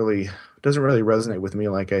just doesn't really resonate with me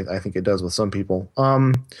like I think it does with some people.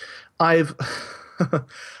 I've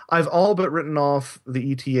I've all but written off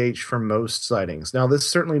the ETH from most sightings. Now, this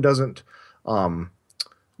certainly doesn't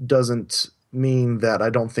mean that I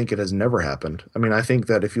don't think it has never happened. I mean, I think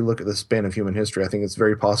that if you look at the span of human history, I think it's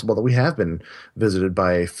very possible that we have been visited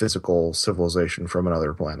by a physical civilization from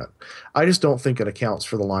another planet. I just don't think it accounts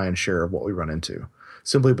for the lion's share of what we run into,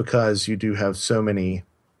 simply because you do have so many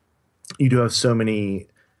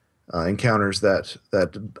encounters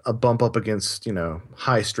that bump up against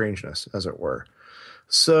high strangeness, as it were.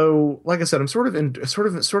 So, like I said, I'm sort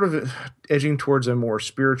of edging towards a more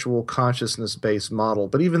spiritual consciousness based model.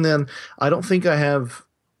 But even then, I don't think I have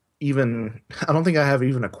even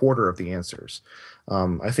a quarter of the answers.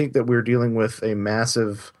 I think that we're dealing with a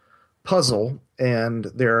massive puzzle, and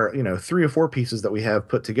there are three or four pieces that we have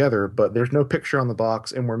put together, but there's no picture on the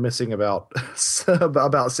box, and we're missing about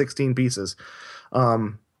about 16 pieces.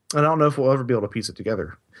 And I don't know if we'll ever be able to piece it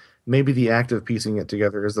together. Maybe the act of piecing it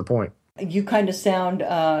together is the point. You kind of sound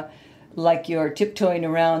like you're tiptoeing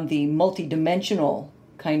around the multidimensional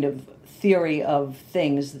kind of theory of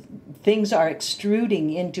things. Things are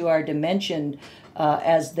extruding into our dimension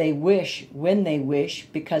as they wish, when they wish,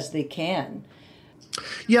 because they can.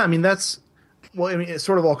 Yeah, I mean it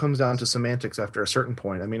sort of all comes down to semantics after a certain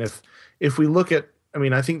point. I mean, if we look at, I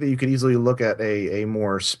mean, I think that you could easily look at a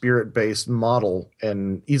more spirit-based model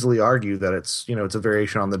and easily argue that it's a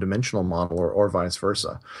variation on the dimensional model, or vice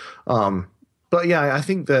versa. But yeah, I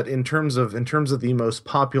think that in terms of the most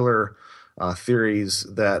popular theories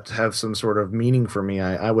that have some sort of meaning for me,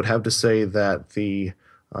 I would have to say that the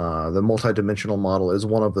multidimensional model is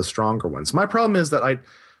one of the stronger ones. My problem is that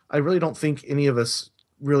I really don't think any of us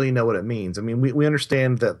really know what it means. I mean, we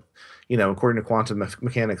understand that, according to quantum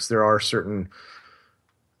mechanics, there are certain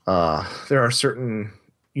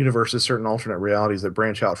universes, certain alternate realities that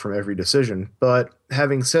branch out from every decision. But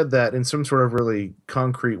having said that, in some sort of really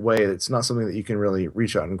concrete way, it's not something that you can really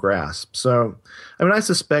reach out and grasp. So, I mean, I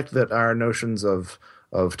suspect that our notions of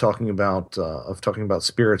talking about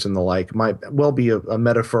spirits and the like might well be a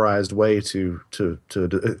metaphorized way to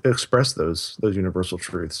express those universal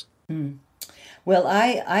truths. Well,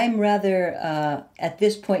 I'm rather at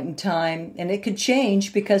this point in time, and it could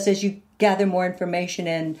change because as you gather more information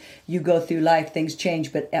and you go through life, things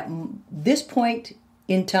change. But at this point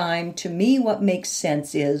in time, to me, what makes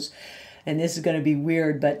sense is, and this is going to be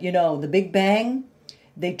weird, but the Big Bang,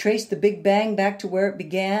 they trace the Big Bang back to where it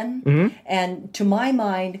began. Mm-hmm. And to my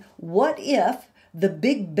mind, what if the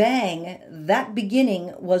Big Bang, that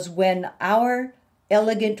beginning, was when our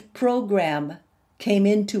elegant program came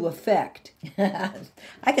into effect?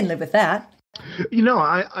 I can live with that.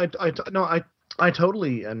 I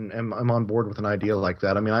totally am on board with an idea like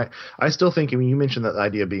that. I mean, I still think, I mean, you mentioned that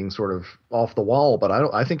idea being sort of off the wall, but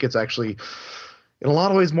I think it's actually in a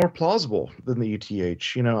lot of ways more plausible than the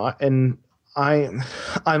UTH, and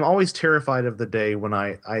I'm always terrified of the day when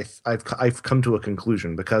I've come to a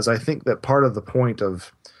conclusion, because I think that part of the point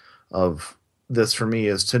of this for me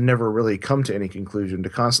is to never really come to any conclusion, to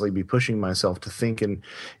constantly be pushing myself to think in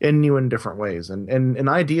new and different ways. And an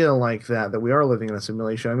idea like that we are living in a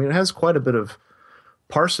simulation, I mean, it has quite a bit of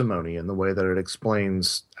parsimony in the way that it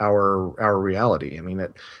explains our reality. I mean,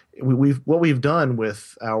 what we've done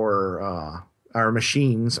with our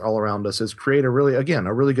machines all around us is create a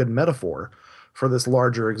really good metaphor for this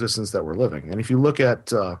larger existence that we're living. And if you look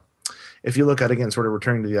at again, sort of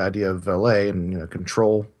returning to the idea of valet and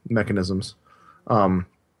control mechanisms,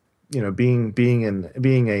 being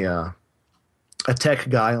a tech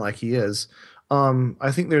guy like he is,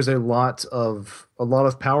 I think there's a lot of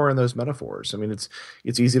power in those metaphors. I mean,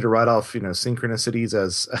 it's easy to write off synchronicities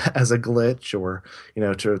as a glitch, or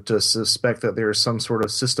to suspect that there's some sort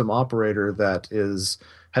of system operator that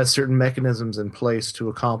has certain mechanisms in place to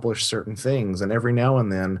accomplish certain things, and every now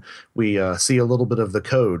and then we see a little bit of the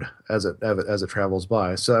code as it travels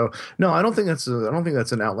by. So no, I don't think that's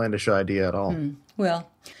an outlandish idea at all. Well,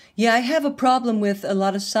 yeah, I have a problem with a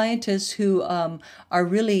lot of scientists who are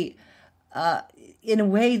really, in a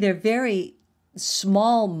way, they're very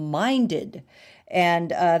small-minded,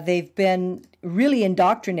 and they've been really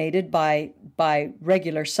indoctrinated by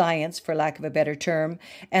regular science, for lack of a better term,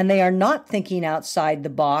 and they are not thinking outside the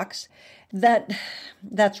box.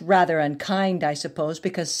 That's rather unkind, I suppose,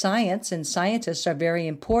 because science and scientists are very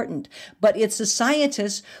important. But it's the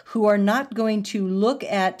scientists who are not going to look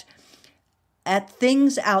at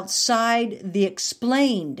things outside the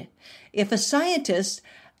explained. If a scientist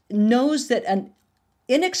knows that an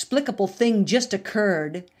inexplicable thing just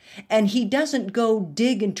occurred, and he doesn't go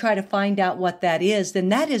dig and try to find out what that is, then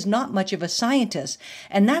that is not much of a scientist.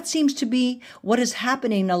 And that seems to be what is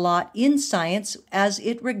happening a lot in science as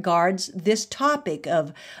it regards this topic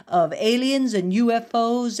of aliens and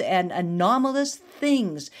UFOs and anomalous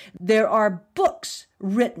things. There are books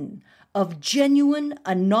written of genuine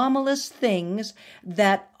anomalous things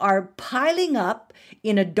that are piling up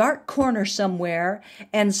in a dark corner somewhere,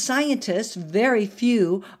 and scientists, very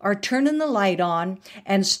few, are turning the light on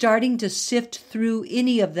and starting to sift through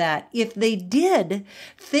any of that. If they did,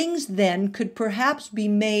 things then could perhaps be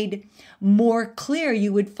made more clear.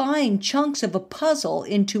 You would find chunks of a puzzle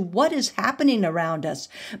into what is happening around us.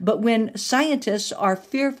 But when scientists are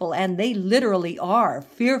fearful, and they literally are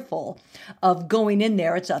fearful of going in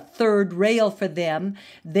there, it's a third rail for them,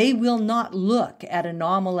 they will not look at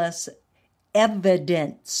anomalous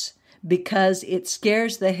evidence because it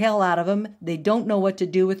scares the hell out of them. They don't know what to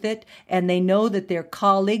do with it, and they know that their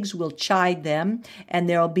colleagues will chide them, and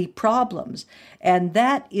there'll be problems. And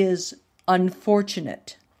that is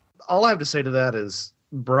unfortunate. All I have to say to that is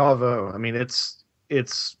bravo. I mean,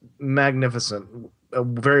 it's magnificent,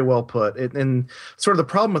 very well put. And sort of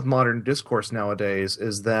the problem with modern discourse nowadays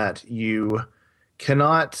is that you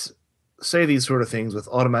cannot say these sort of things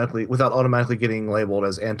without automatically getting labeled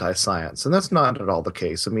as anti-science. And that's not at all the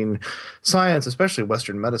case. I mean, science, especially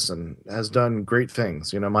Western medicine, has done great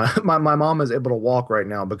things. You know, my mom is able to walk right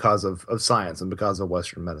now because of science and because of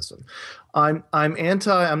Western medicine. I'm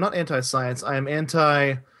not anti-science. I'm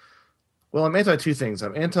anti two things.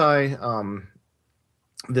 I'm anti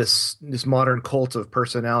this modern cult of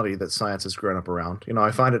personality that science has grown up around. You know,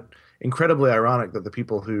 I find it incredibly ironic that the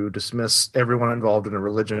people who dismiss everyone involved in a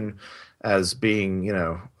religion as being,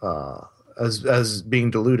 as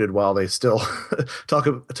being deluded while they still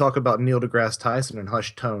talk about Neil deGrasse Tyson in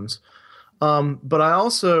hushed tones. But I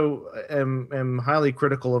also am highly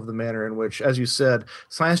critical of the manner in which, as you said,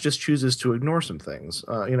 science just chooses to ignore some things.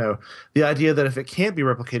 The idea that if it can't be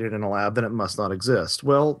replicated in a lab, then it must not exist.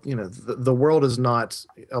 Well, the world is not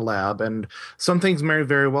a lab, and some things may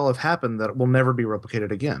very well have happened that will never be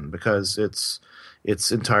replicated again because it's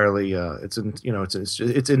entirely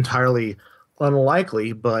it's entirely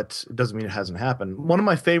unlikely, but it doesn't mean it hasn't happened. One of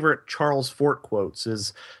my favorite Charles Fort quotes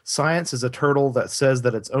is, "Science is a turtle that says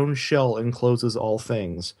that its own shell encloses all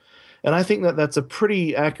things." And I think that that's a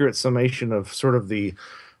pretty accurate summation of sort of the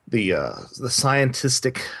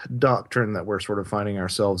scientific doctrine that we're sort of finding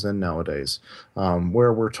ourselves in nowadays,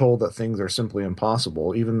 where we're told that things are simply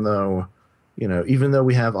impossible, even though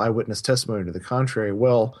we have eyewitness testimony to the contrary.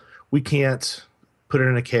 Well, we can't put it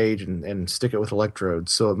in a cage and stick it with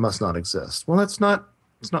electrodes, so it must not exist. Well, it's not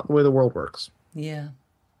the way the world works. Yeah.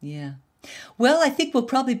 Well, I think we'll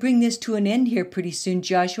probably bring this to an end here pretty soon,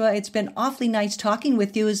 Joshua. It's been awfully nice talking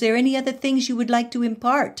with you. Is there any other things you would like to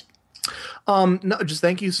impart? No, just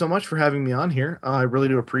thank you so much for having me on here. I really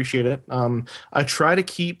do appreciate it. I try to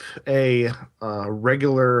keep a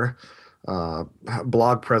regular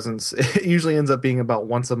blog presence. It usually ends up being about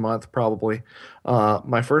once a month, probably.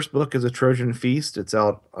 My first book is A Trojan Feast. It's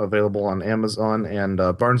available on Amazon and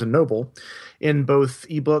Barnes & Noble in both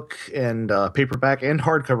ebook and paperback and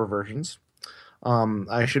hardcover versions.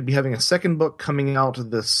 I should be having a second book coming out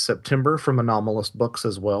this September from Anomalous Books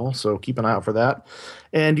as well, so keep an eye out for that.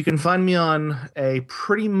 And you can find me on a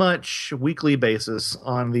pretty much weekly basis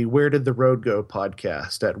on the Where Did the Road Go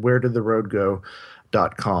podcast at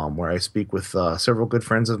wheredidtheroadgo.com, where I speak with several good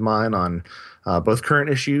friends of mine on both current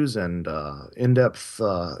issues and in-depth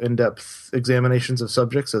examinations of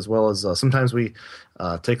subjects, as well as sometimes we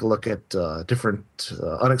take a look at different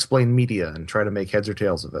unexplained media and try to make heads or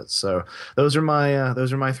tails of it. So those are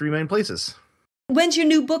my three main places. When's your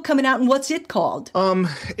new book coming out, and what's it called?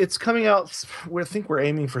 It's coming out. I think we're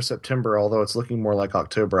aiming for September, although it's looking more like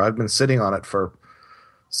October. I've been sitting on it for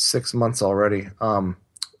 6 months already.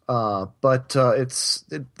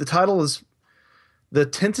 The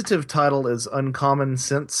tentative title is Uncommon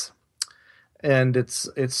Sense, and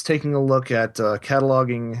it's taking a look at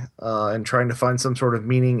cataloging and trying to find some sort of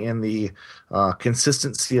meaning in the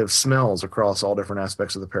consistency of smells across all different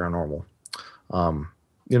aspects of the paranormal. One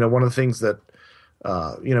of the things that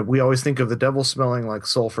we always think of the devil smelling like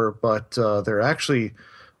sulfur, but there are actually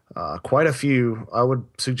quite a few. I would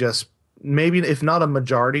suggest maybe, if not a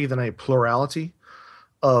majority, then a plurality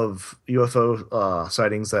of UFO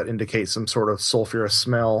sightings that indicate some sort of sulfurous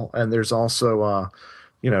smell. And there's also,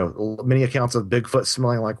 many accounts of Bigfoot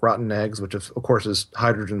smelling like rotten eggs, which of course is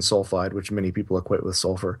hydrogen sulfide, which many people equate with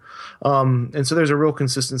sulfur. And so there's a real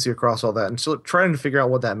consistency across all that. And so trying to figure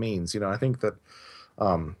out what that means, I think that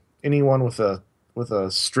anyone with a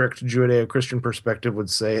a strict Judeo-Christian perspective would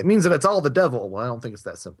say it means that it's all the devil. Well, I don't think it's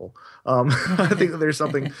that simple. I think that there's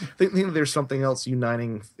something. think that there's something else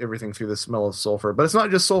uniting everything through the smell of sulfur. But it's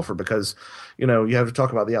not just sulfur because, you have to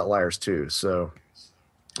talk about the outliers too. So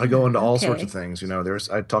I go into all sorts of things.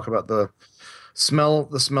 I talk about the smell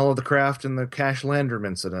of the craft in the Cash Landrum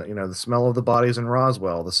incident. The smell of the bodies in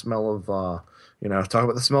Roswell. The smell of talk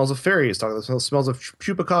about the smells of fairies, talk about the smells of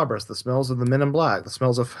chupacabras, the smells of the men in black, the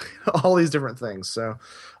smells of all these different things. So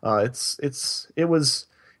it was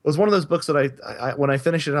one of those books that I when I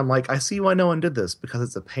finished it, I'm like, I see why no one did this, because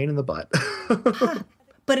it's a pain in the butt.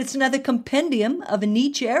 But it's another compendium of a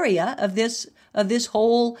niche area of this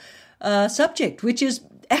whole subject, which is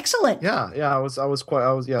excellent. Yeah.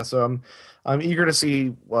 So I'm eager to see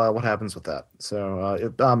what happens with that.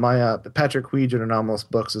 So my Patrick Huij at Anomalous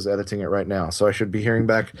Books is editing it right now, so I should be hearing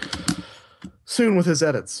back soon with his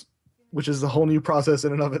edits, which is a whole new process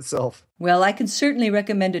in and of itself. Well, I can certainly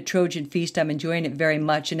recommend a Trojan Feast. I'm enjoying it very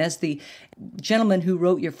much. And as the gentleman who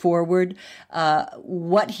wrote your foreword,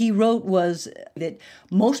 what he wrote was that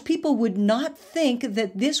most people would not think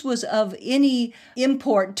that this was of any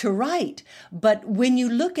import to write. But when you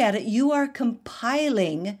look at it, you are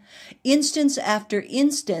compiling instance after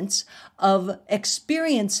instance of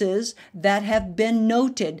experiences that have been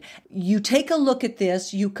noted. You take a look at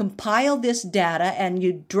this, you compile this data, and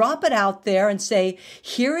you drop it out there and say,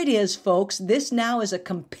 here it is, folks. This now is a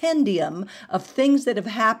compendium of things that have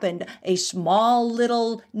happened, a small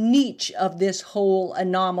little niche of this whole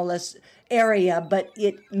anomalous area, but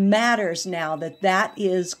it matters now that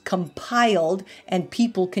is compiled and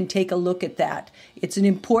people can take a look at that. It's an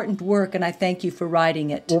important work, and I thank you for writing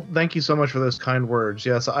it. Well, thank you so much for those kind words.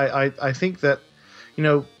 Yes, I think that,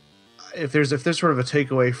 if there's sort of a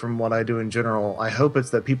takeaway from what I do in general, I hope it's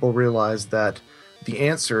that people realize that the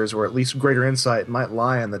answers, or at least greater insight, might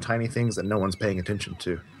lie in the tiny things that no one's paying attention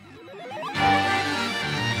to.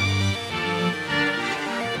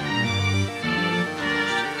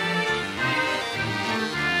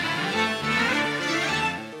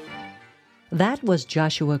 That was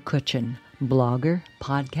Joshua Cutchin, blogger,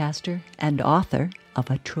 podcaster, and author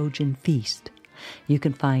of A Trojan Feast. You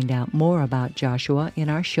can find out more about Joshua in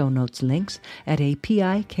our show notes links at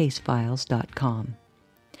apicasefiles.com.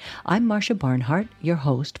 I'm Marsha Barnhart, your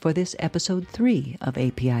host for this episode 3 of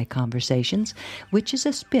API Conversations, which is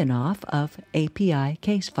a spin-off of API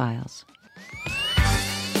Case Files.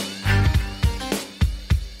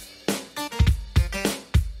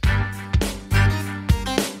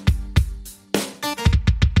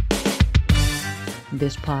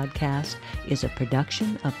 This podcast is a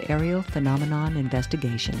production of Aerial Phenomenon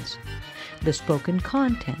Investigations. The spoken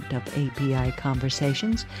content of API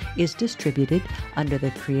Conversations is distributed under the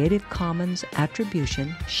Creative Commons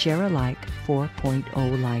Attribution Share-alike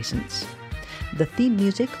 4.0 license. The theme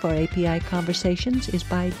music for API Conversations is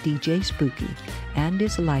by DJ Spooky and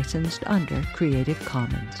is licensed under Creative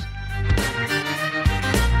Commons.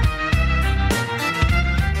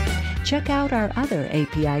 Check out our other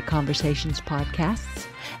API Conversations podcasts,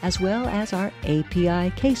 as well as our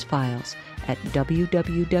API Case Files at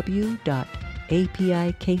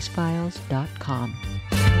www.apicasefiles.com.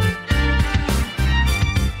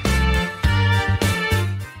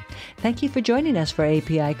 Thank you for joining us for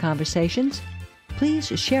API Conversations. Please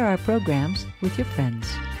share our programs with your friends.